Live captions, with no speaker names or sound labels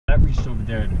over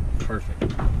there. Perfect.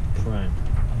 Prime.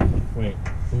 Wait.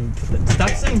 Stop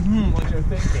saying like you're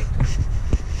thinking.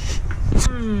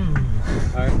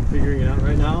 Alright, I'm figuring it out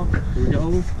right now. Here we go.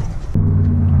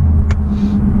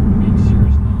 Being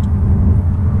serious now.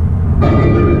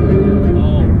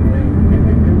 Oh.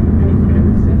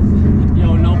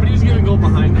 Yo, nobody's gonna go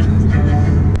behind us.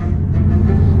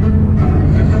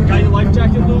 Got your life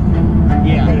jacket, Luke?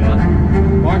 Yeah.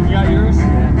 Mark, you got yours?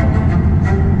 Yeah.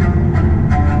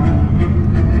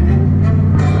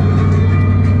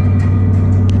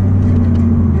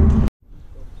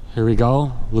 Here we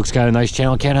go. Luke's got a nice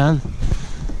channel can on.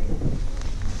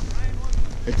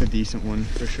 It's a decent one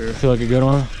for sure. Feel like a good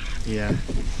one? Yeah. If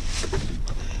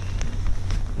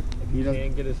you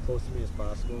can get as close to me as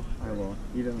possible. I will.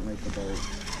 He doesn't like the boat.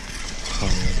 Oh,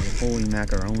 Holy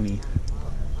macaroni.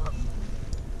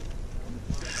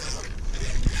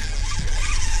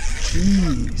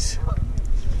 Jeez.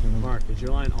 Mark, is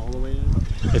your line all the way in?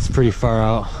 It's pretty far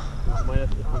out.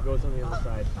 It goes on the other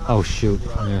side. Oh shoot.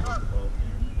 Yeah.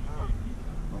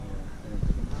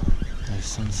 Nice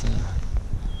sunset.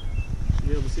 You'll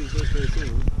be able to see the fish very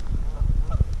soon.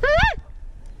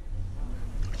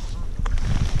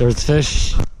 There's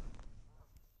fish.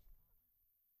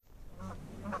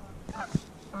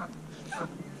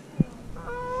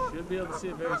 You'll be able to see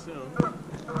it very soon.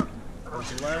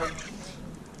 There's a ledge.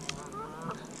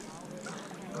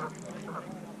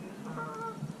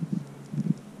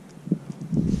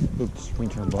 Oops, screen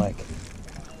turned black.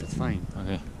 It's fine.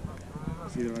 Okay.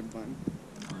 See the red button?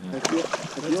 Yeah.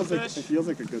 It feels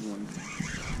like a good one.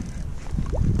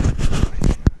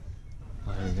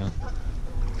 Oh, there we go.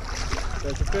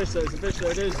 There's a fish, there's a fish,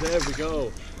 there it is, there we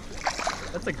go.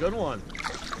 That's a good one.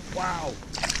 Wow.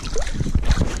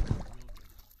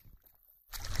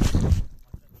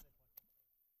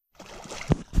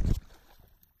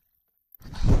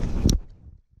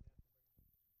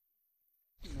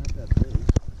 Not that big.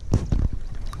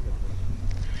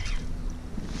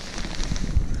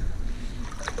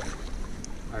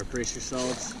 Alright, brace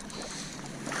yourselves.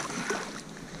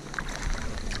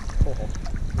 Oh,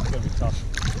 it's gonna be tough.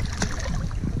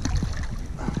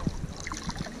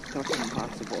 That's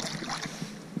impossible.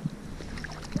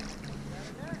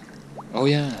 Oh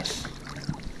yes.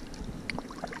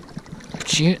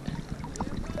 Shit.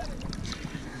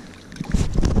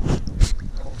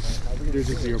 There's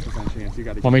a 0% chance you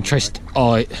gotta. Want me to try?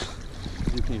 Oh, You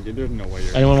can't get. There's no way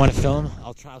you're. anyone want to film?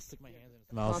 I'll try. I'll stick my hand in his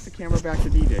Toss mouth. the camera back to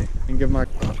DJ and give Mark.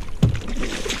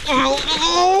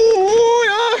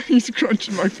 Oh, yeah, he's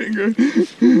crunching my finger.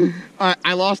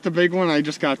 I lost a big one. I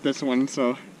just got this one,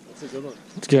 so. That's a good one.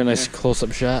 Let's get a nice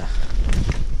close-up shot.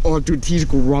 Oh, dude, he's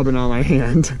rubbing on my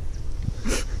hand.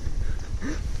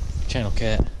 Channel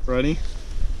cat. Ready?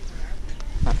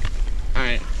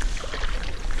 Alright.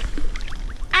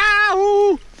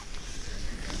 Ow!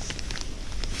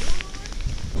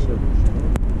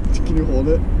 Can you hold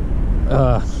it?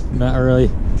 Not really.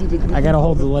 I gotta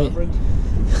hold the light.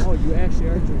 Oh, you actually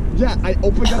are doing it. Yeah, I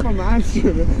opened up a monster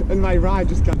and my rod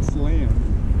just got slammed.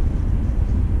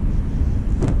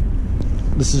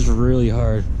 This is really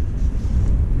hard.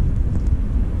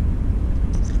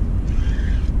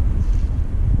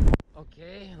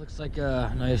 Okay, looks like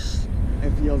a nice.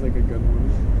 It feels like a good one.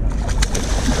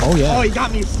 Oh yeah. Oh, he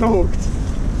got me soaked.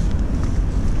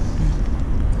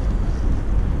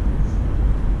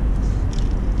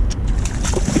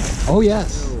 Oh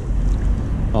yes.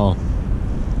 Oh.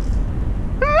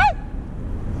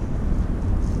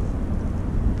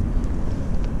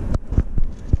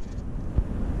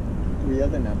 Do we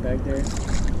have the net back there?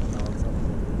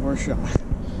 More shot.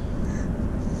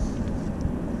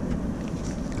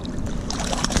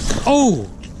 Oh!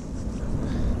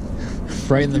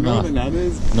 Right in the You know mouth. where the net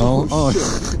is? No. Oh.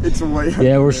 Shit. It's way up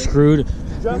Yeah, we're there. screwed.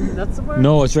 That's somewhere?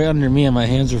 No, it's right under me and my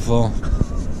hands are full.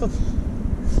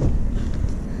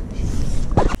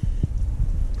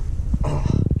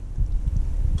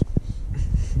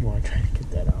 You want to try to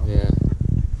get that out? Yeah.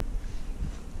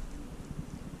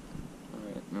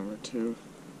 Alright, number 2.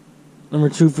 Number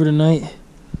 2 for tonight.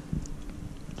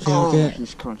 Channel Oh, cat.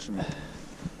 he's crunching me.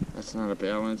 That's not a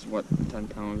bad one. It's what, 10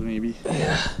 pounds maybe?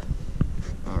 Yeah.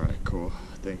 Alright, cool.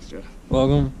 Thanks, Jeff.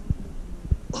 Welcome.